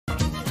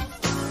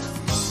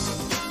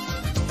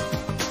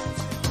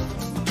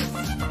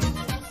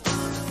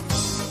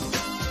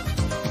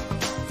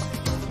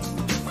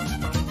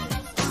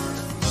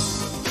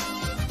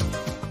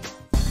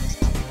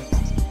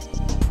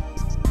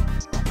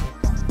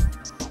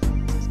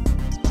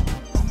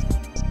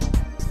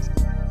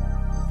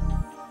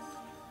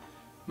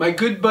My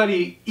good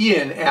buddy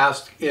Ian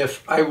asked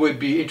if I would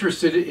be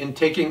interested in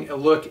taking a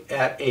look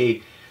at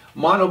a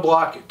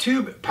Monoblock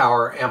tube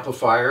power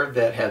amplifier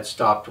that had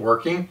stopped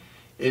working.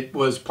 It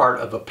was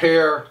part of a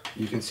pair,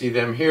 you can see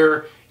them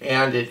here,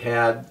 and it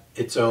had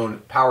its own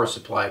power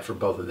supply for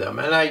both of them.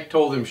 And I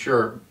told him,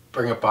 sure,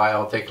 bring it by,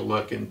 I'll take a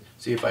look and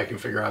see if I can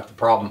figure out the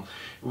problem.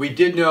 We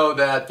did know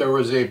that there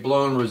was a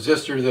blown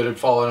resistor that had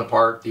fallen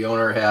apart. The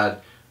owner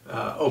had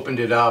opened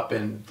it up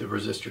and the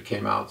resistor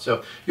came out.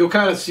 So you'll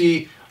kind of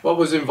see what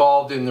was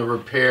involved in the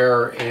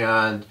repair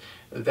and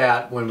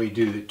that when we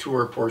do the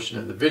tour portion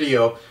of the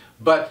video.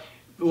 But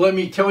let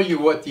me tell you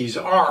what these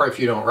are if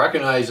you don't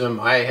recognize them.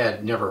 I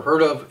had never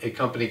heard of a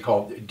company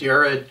called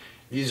Dared.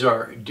 These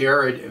are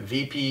Dared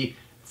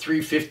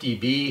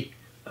VP-350B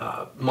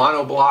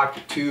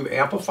monoblock tube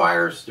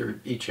amplifiers. They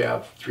each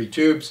have 3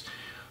 tubes.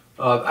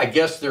 I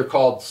guess they're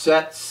called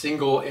set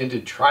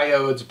single-ended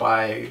triodes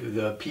by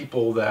the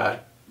people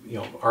that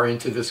are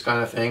into this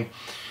kind of thing.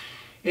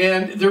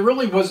 And there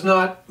really was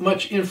not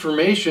much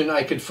information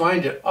I could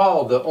find at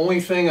all. The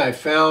only thing I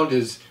found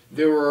is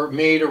they were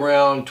made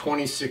around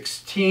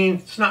 2016.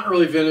 It's not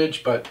really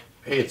vintage, but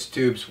hey, it's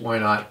tubes. Why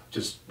not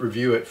just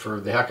review it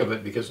for the heck of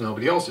it because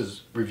nobody else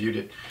has reviewed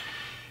it.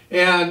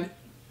 And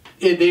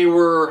they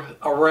were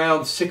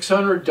around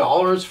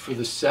 $600 for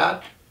the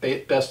set,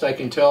 best I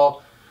can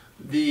tell.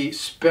 The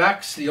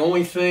specs, the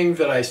only thing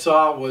that I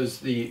saw was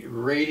the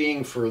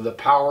rating for the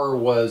power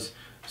was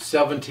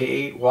 7 to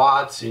 8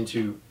 watts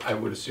into, I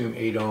would assume,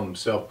 8 ohms.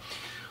 So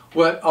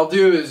what I'll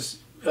do is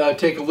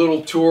take a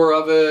little tour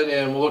of it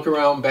and we'll look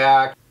around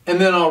back,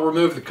 and then I'll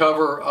remove the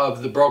cover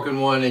of the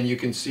broken one and you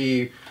can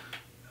see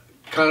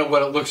kind of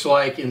what it looks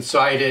like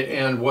inside it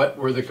and what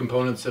were the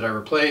components that I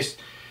replaced.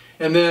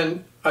 And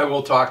then I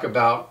will talk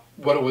about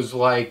what it was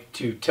like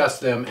to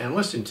test them and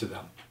listen to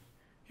them.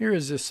 Here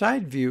is a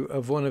side view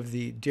of one of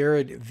the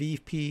Dared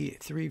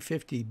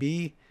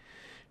VP-350B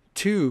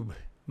tube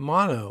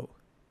mono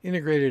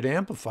integrated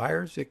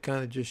amplifiers. It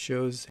kind of just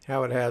shows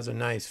how it has a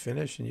nice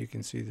finish, and you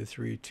can see the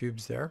 3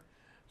 tubes there.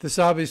 This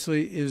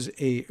obviously is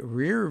a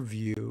rear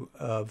view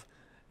of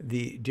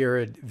the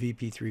Dared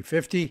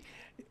VP-350.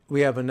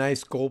 We have a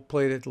nice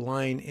gold-plated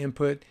line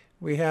input.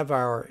 We have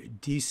our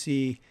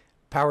DC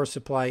power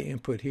supply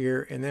input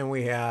here, and then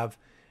we have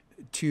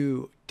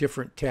 2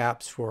 different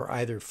taps for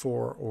either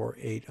 4 or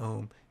 8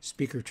 ohm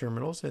speaker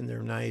terminals, and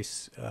they're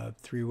nice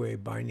 3-way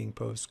binding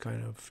post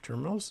kind of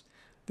terminals.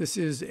 This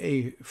is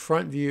a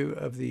front view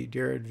of the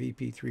Dared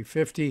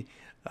VP-350.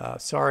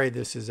 Sorry,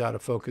 this is out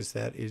of focus.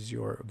 That is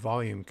your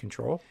volume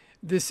control.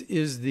 This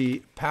is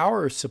the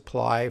power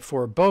supply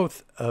for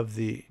both of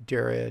the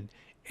Dared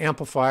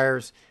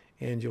amplifiers,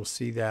 and you'll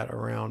see that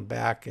around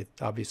back. It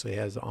obviously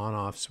has an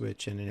on-off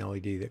switch and an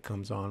LED that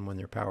comes on when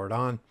they're powered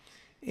on.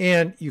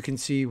 And you can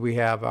see we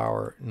have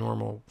our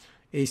normal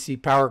AC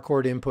power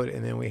cord input,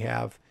 and then we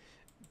have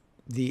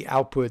the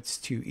outputs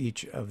to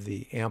each of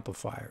the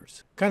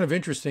amplifiers. Kind of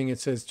interesting, it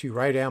says to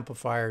right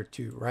amplifier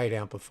to right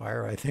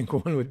amplifier. I think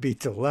one would be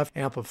to left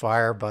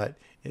amplifier, but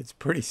it's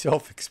pretty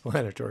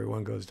self-explanatory.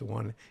 One goes to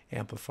one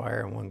amplifier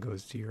and one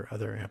goes to your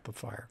other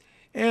amplifier.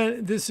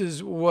 And this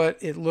is what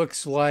it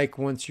looks like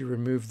once you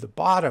remove the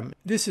bottom.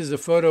 This is a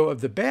photo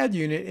of the bad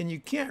unit, and you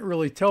can't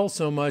really tell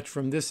so much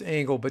from this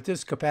angle, but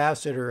this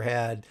capacitor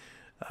had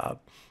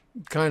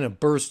kind of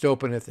burst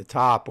open at the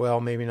top. Well,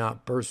 maybe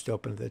not burst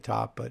open at the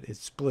top, but it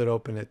split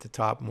open at the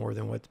top more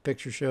than what the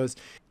picture shows.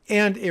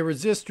 And a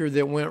resistor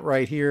that went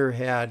right here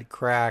had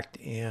cracked,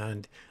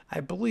 and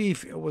I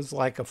believe it was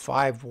like a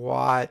 5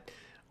 watt,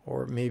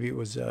 or maybe it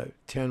was a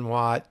 10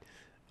 watt,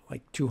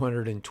 like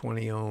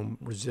 220 ohm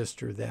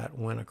resistor that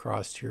went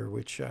across here,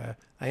 which I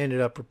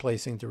ended up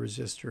replacing the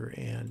resistor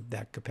and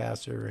that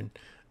capacitor, and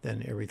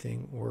then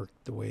everything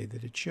worked the way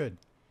that it should.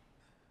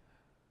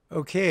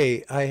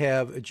 Okay, I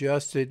have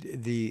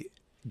adjusted the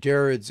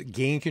Dared's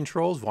gain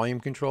controls, volume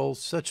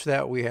controls, such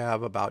that we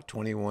have about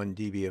 21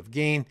 dB of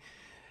gain.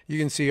 You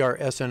can see our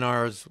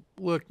SNRs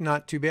look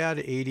not too bad,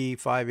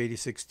 85,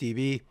 86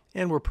 dB,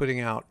 and we're putting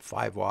out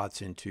 5 watts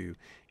into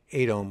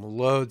 8 ohm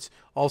loads.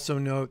 Also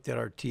note that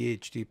our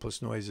THD plus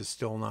noise is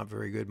still not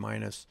very good,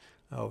 minus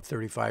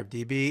 35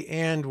 dB,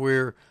 and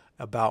we're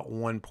about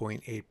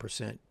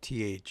 1.8%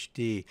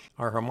 THD.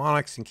 Our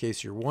harmonics, in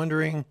case you're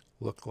wondering,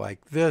 look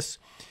like this.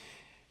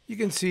 You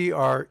can see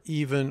our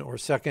even or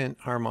second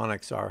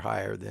harmonics are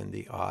higher than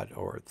the odd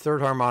or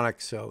third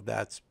harmonics, so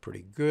that's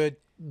pretty good.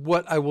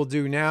 What I will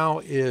do now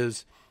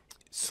is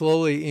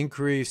slowly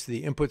increase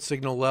the input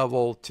signal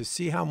level to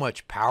see how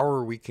much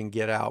power we can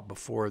get out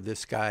before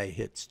this guy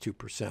hits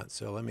 2%.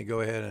 So let me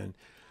go ahead and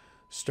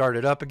start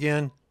it up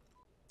again.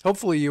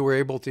 Hopefully you were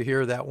able to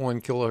hear that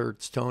 1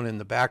 kilohertz tone in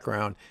the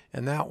background,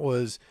 and that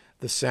was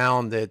the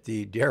sound that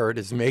the Dared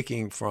is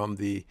making from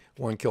the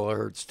 1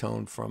 kilohertz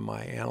tone from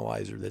my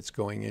analyzer that's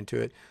going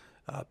into it.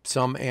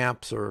 Some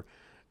amps are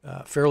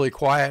fairly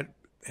quiet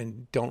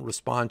and don't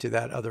respond to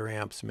that. Other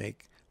amps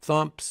make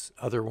thumps,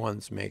 other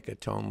ones make a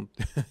tone.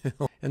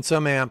 And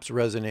some amps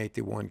resonate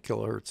the 1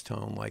 kilohertz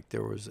tone like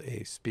there was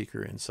a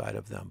speaker inside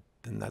of them.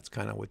 and that's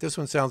kind of what this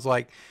one sounds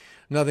like.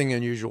 Nothing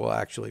unusual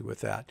actually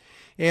with that.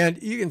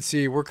 And you can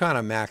see we're kind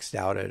of maxed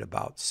out at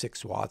about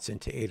 6 watts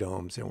into 8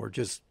 ohms, and we're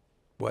just,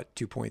 what,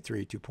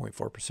 2.3,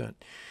 2.4%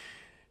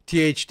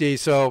 THD.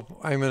 So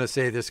I'm going to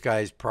say this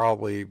guy's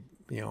probably,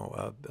 you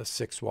know, a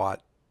 6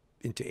 watt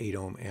into 8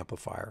 ohm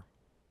amplifier.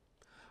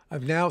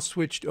 I've now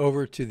switched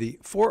over to the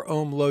 4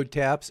 ohm load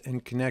taps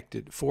and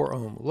connected 4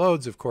 ohm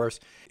loads, of course.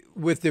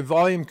 With the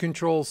volume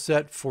control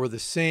set for the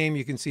same,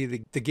 you can see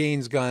the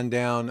gain's gone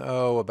down,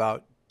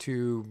 about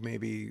 2,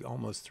 maybe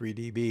almost 3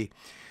 dB.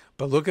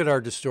 But look at our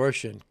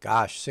distortion.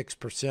 Gosh,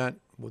 6%.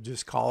 We'll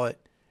just call it.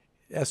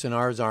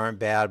 SNRs aren't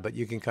bad, but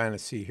you can kind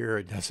of see here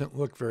it doesn't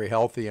look very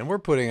healthy. And we're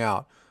putting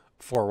out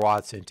 4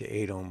 watts into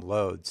 8 ohm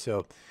load.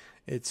 So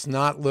it's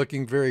not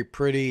looking very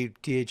pretty.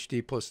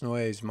 THD plus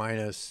noise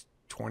minus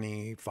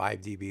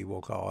 25 dB,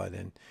 we'll call it.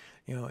 And,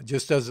 you know, it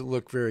just doesn't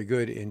look very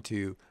good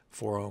into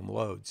 4 ohm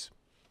loads.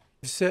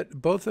 I've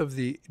set both of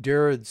the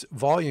Dared's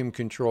volume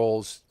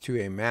controls to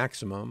a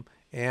maximum,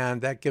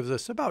 and that gives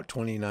us about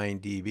 29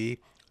 dB.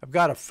 I've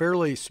got a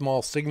fairly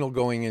small signal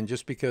going in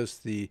just because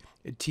the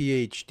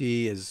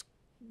THD is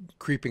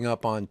creeping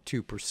up on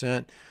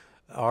 2%.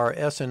 Our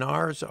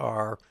SNRs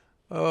are,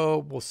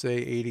 we'll say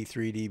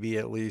 83 dB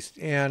at least,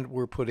 and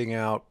we're putting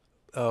out,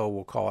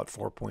 we'll call it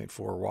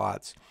 4.4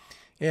 watts.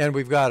 And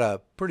we've got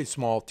a pretty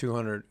small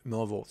 200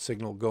 millivolt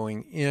signal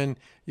going in.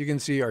 You can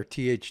see our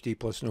THD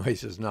plus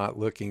noise is not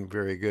looking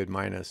very good,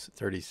 minus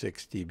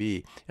 36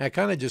 dB. And I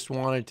kind of just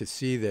wanted to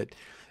see that,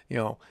 you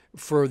know,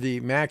 for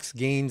the max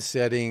gain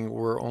setting,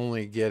 we're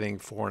only getting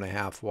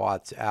 4.5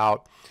 watts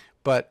out.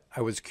 But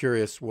I was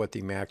curious what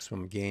the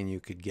maximum gain you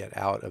could get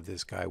out of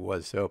this guy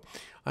was. So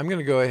I'm going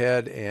to go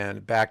ahead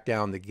and back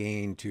down the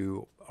gain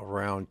to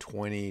around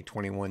 20,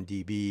 21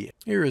 dB.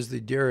 Here is the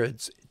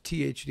Dared's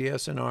THD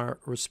SNR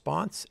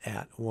response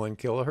at 1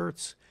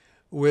 kilohertz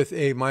with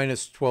a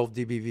minus 12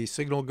 dBV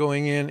signal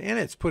going in, and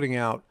it's putting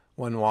out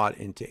 1 watt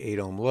into 8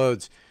 ohm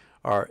loads.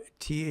 Our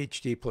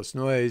THD plus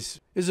noise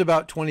is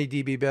about 20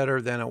 dB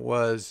better than it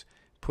was,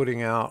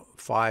 putting out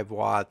 5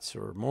 watts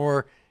or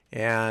more.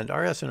 And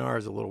our SNR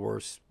is a little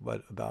worse,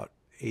 but about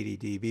 80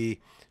 dB.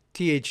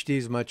 THD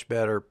is much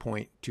better,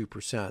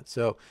 0.2%.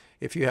 So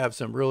if you have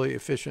some really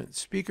efficient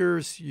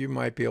speakers, you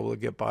might be able to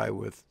get by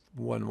with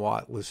 1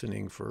 watt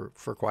listening for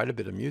quite a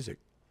bit of music.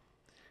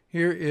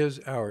 Here is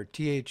our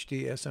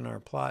THD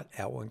SNR plot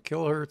at 1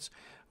 kilohertz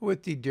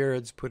with the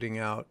Dared's putting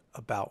out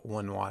about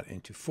 1 watt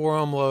into 4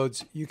 ohm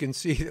loads. You can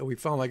see that we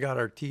finally got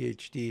our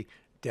THD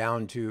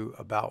down to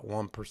about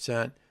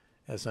 1%.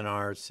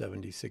 SNR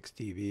 76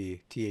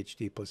 dB,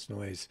 THD plus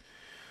noise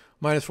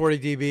minus 40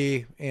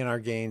 dB, and our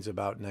gain's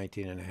about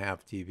 19.5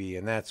 dB,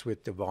 and that's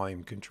with the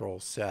volume control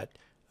set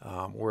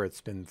where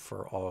it's been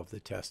for all of the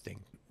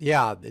testing.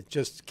 Yeah, it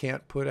just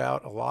can't put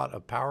out a lot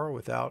of power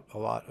without a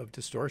lot of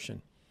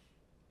distortion.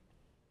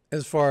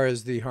 As far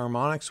as the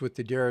harmonics with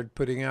the Dared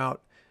putting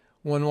out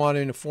 1 watt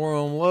into 4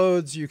 ohm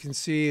loads, you can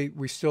see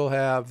we still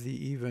have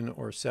the even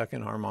or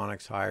second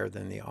harmonics higher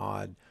than the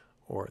odd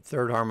or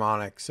third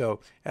harmonic.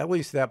 So at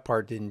least that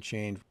part didn't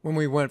change when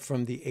we went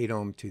from the 8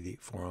 ohm to the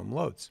 4 ohm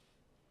loads.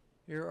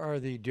 Here are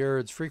the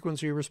Dared's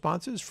frequency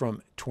responses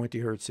from 20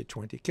 hertz to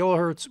 20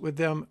 kilohertz, with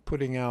them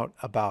putting out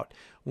about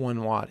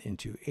 1 watt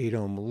into 8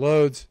 ohm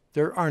loads.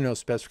 There are no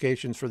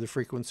specifications for the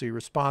frequency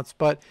response,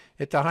 but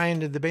at the high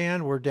end of the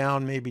band, we're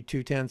down maybe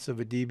 0.2 of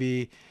a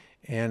dB,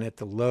 and at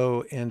the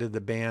low end of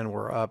the band,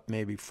 we're up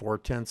maybe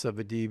 0.4 of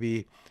a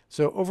dB.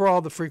 So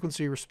overall, the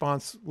frequency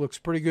response looks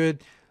pretty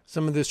good.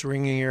 Some of this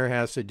ringing here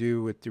has to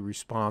do with the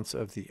response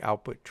of the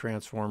output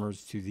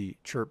transformers to the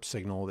chirp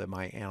signal that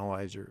my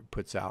analyzer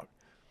puts out.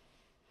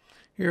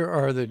 Here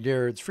are the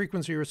Dared's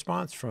frequency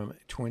response from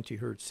 20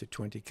 hertz to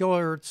 20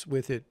 kilohertz,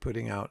 with it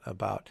putting out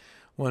about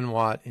 1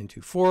 watt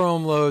into 4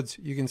 ohm loads.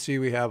 You can see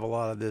we have a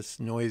lot of this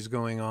noise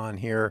going on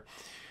here,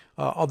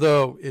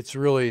 although it's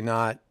really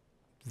not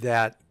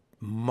that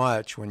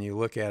much when you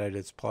look at it.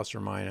 It's plus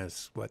or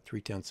minus, what,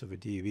 0.3 of a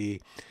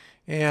dB.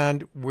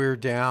 And we're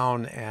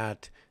down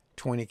at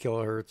 20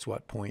 kilohertz,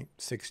 what, 0.6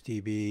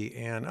 dB.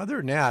 And other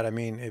than that, I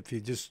mean, if you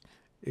just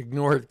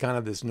ignored kind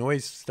of this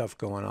noise stuff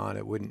going on,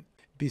 it wouldn't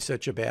be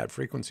such a bad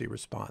frequency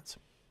response.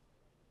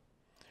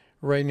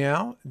 Right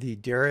now, the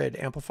Dared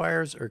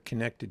amplifiers are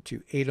connected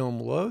to 8 ohm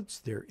loads.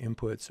 Their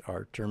inputs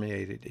are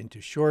terminated into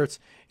shorts,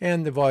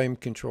 and the volume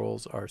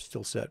controls are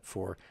still set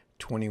for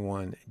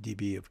 21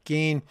 dB of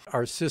gain.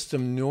 Our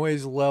system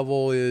noise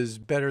level is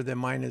better than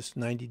minus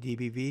 90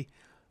 dBV.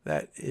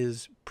 That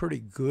is pretty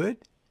good.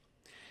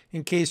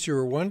 In case you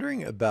were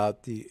wondering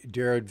about the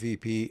Dared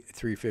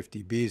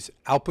VP-350B's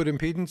output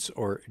impedance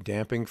or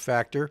damping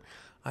factor,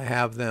 I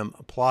have them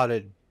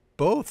plotted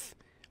both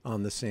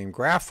on the same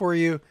graph for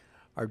you.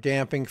 Our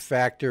damping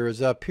factor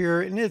is up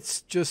here, and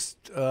it's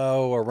just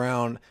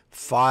around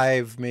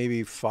 5,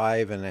 maybe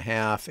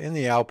 5.5. And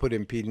the output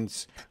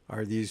impedance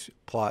are these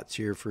plots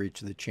here for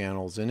each of the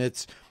channels, and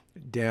it's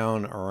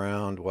down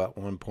around, what,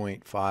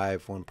 1.5,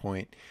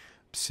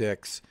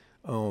 1.6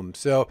 ohms.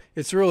 So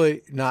it's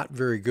really not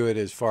very good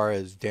as far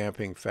as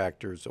damping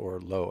factors or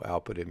low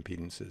output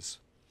impedances.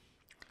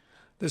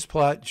 This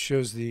plot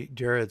shows the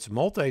Dared's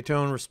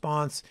multitone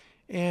response,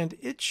 and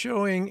it's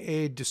showing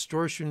a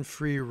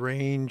distortion-free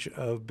range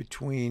of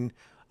between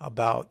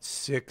about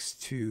 6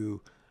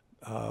 to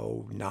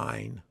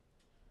 9.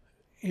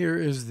 Here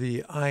is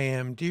the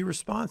IMD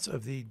response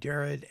of the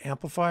Dared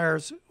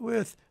amplifiers,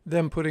 with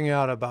them putting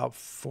out about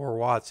 4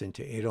 watts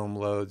into 8 ohm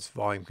loads.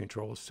 Volume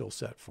control is still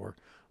set for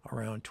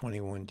around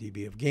 21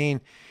 dB of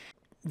gain.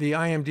 The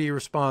IMD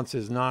response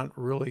is not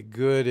really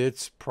good.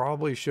 It's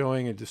probably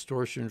showing a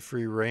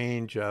distortion-free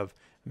range of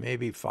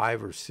maybe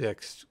 5 or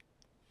 6.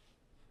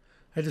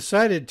 I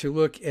decided to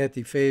look at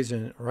the phase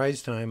and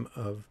rise time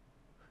of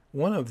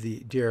one of the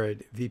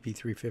Dared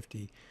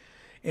VP-350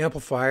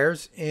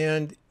 amplifiers,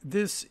 and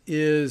this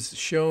is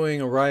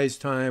showing a rise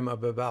time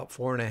of about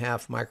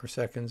 4.5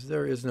 microseconds.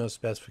 There is no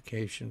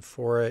specification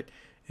for it.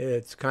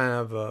 It's kind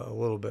of a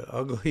little bit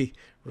ugly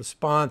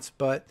response,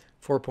 but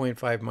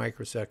 4.5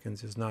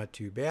 microseconds is not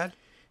too bad.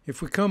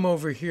 If we come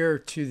over here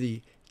to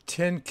the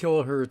 10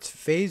 kilohertz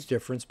phase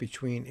difference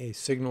between a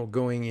signal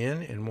going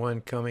in and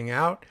one coming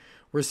out,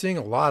 we're seeing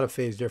a lot of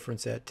phase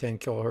difference at 10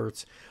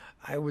 kilohertz.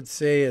 I would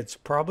say it's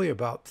probably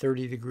about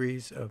 30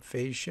 degrees of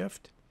phase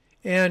shift.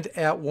 And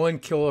at 1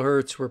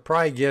 kilohertz, we're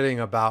probably getting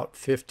about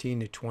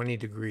 15 to 20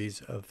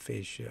 degrees of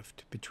phase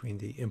shift between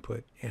the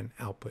input and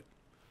output.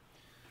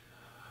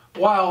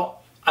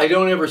 While I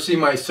don't ever see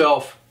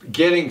myself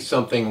getting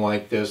something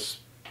like this,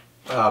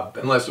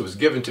 unless it was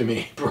given to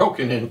me,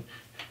 broken, and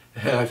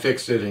I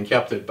fixed it and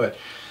kept it. But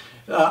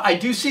I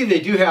do see they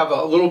do have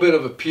a little bit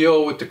of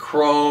appeal with the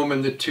chrome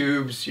and the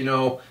tubes. You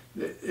know,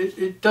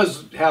 it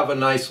does have a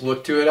nice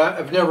look to it.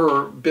 I've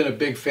never been a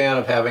big fan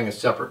of having a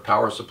separate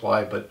power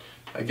supply, but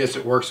I guess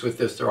it works with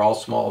this. They're all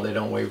small. They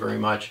don't weigh very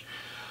much.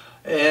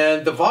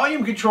 And the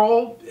volume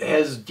control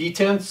has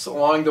detents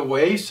along the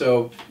way,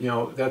 so, you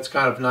know, that's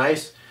kind of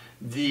nice.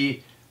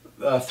 The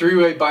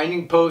three-way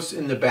binding posts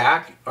in the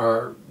back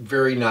are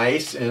very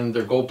nice, and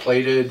they're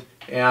gold-plated,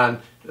 and,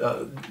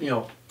 you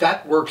know,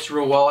 that works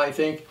real well, I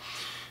think.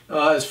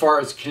 As far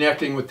as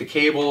connecting with the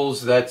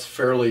cables, that's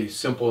fairly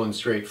simple and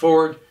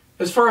straightforward.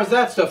 As far as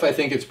that stuff, I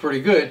think it's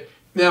pretty good.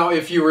 Now,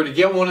 if you were to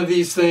get one of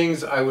these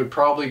things, I would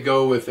probably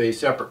go with a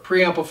separate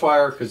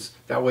preamplifier, because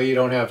that way you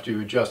don't have to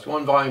adjust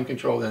one volume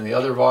control, then the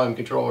other volume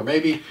control, or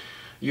maybe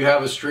you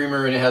have a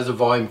streamer and it has a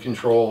volume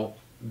control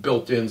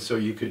built in, so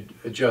you could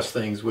adjust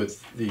things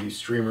with the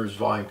streamer's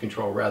volume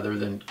control rather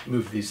than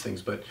move these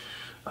things. But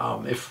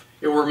if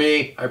it were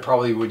me, I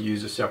probably would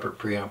use a separate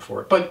preamp for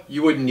it. But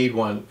you wouldn't need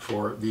one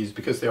for these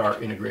because they are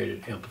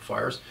integrated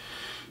amplifiers.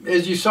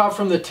 As you saw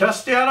from the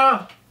test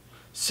data,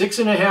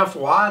 6.5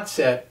 watts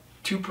at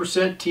 2%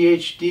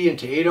 THD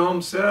into 8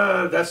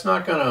 ohms, that's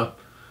not going to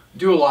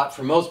do a lot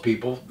for most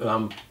people,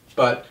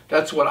 but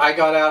that's what I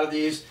got out of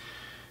these.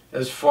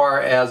 As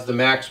far as the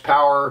max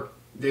power,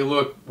 they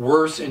look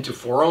worse into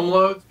 4 ohm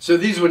loads. So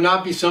these would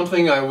not be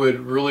something I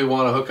would really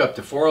want to hook up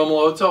to 4 ohm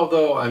loads,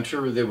 although I'm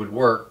sure they would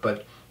work,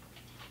 but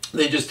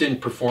they just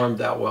didn't perform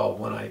that well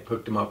when I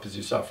hooked them up, as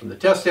you saw from the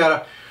test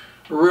data.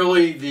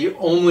 Really, the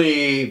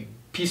only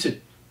piece of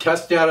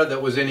test data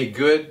that was any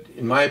good,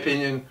 in my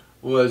opinion,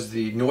 was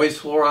the noise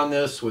floor on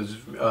this was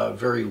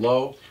very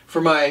low.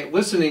 For my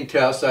listening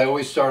tests, I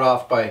always start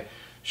off by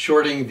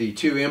shorting the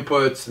 2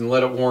 inputs and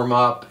let it warm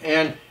up,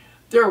 and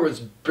there was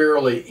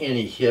barely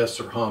any hiss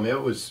or hum.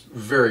 It was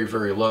very,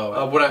 very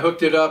low. When I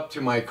hooked it up to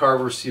my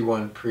Carver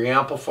C1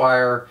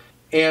 preamplifier,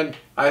 and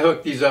I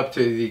hooked these up to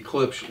the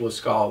Klipsch La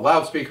Scala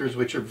loudspeakers,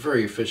 which are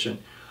very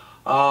efficient,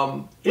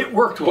 it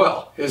worked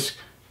well. As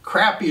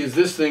crappy as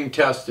this thing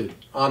tested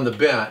on the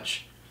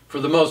bench,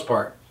 for the most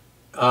part,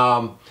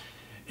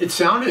 it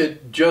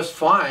sounded just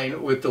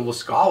fine with the La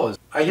Scalas.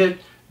 I hit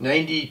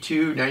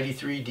 92,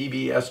 93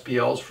 dB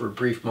SPLs for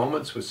brief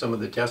moments with some of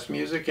the test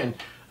music, and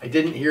I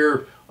didn't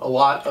hear a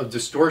lot of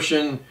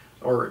distortion,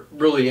 or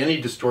really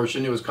any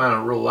distortion. It was kind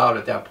of real loud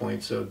at that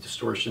point, so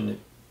distortion,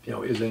 you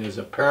know, isn't as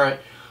apparent.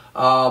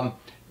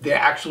 They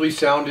actually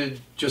sounded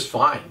just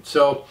fine.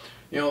 So,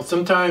 you know,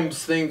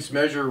 sometimes things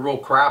measure real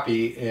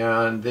crappy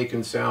and they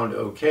can sound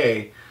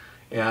okay,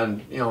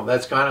 and, you know,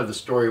 that's kind of the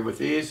story with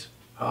these.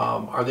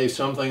 Are they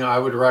something I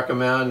would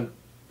recommend?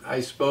 I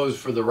suppose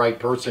for the right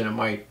person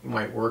it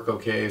might work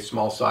okay,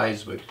 small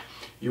size, but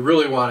you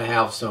really want to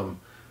have some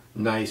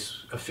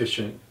nice,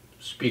 efficient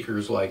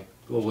speakers like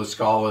the La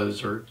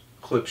Scalas or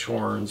Klipsch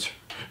horns,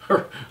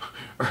 or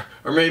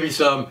maybe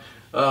some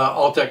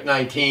Altec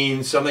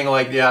 19, something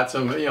like that.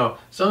 Some, you know,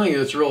 something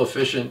that's real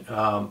efficient.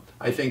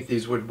 I think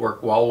these would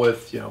work well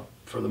with, you know,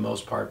 for the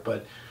most part.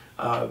 But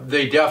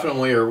they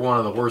definitely are one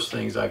of the worst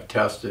things I've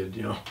tested,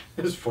 you know,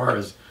 as far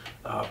as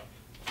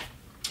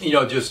you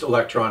know, just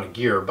electronic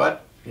gear.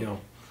 But, you know,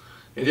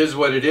 it is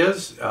what it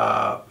is.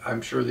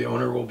 I'm sure the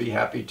owner will be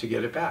happy to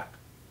get it back.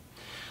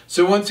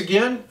 So once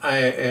again, I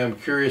am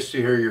curious to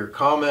hear your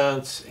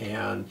comments,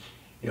 and,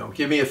 you know,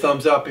 give me a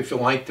thumbs up if you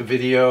liked the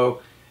video.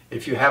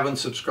 If you haven't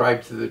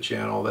subscribed to the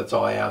channel, that's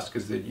all I ask,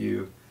 is that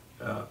you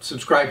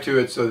subscribe to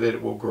it so that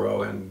it will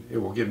grow and it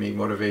will give me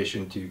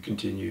motivation to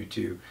continue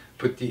to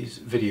put these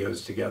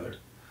videos together.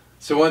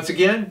 So once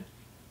again,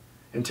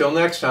 until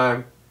next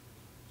time,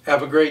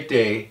 Have a great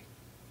day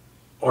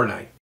or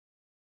night.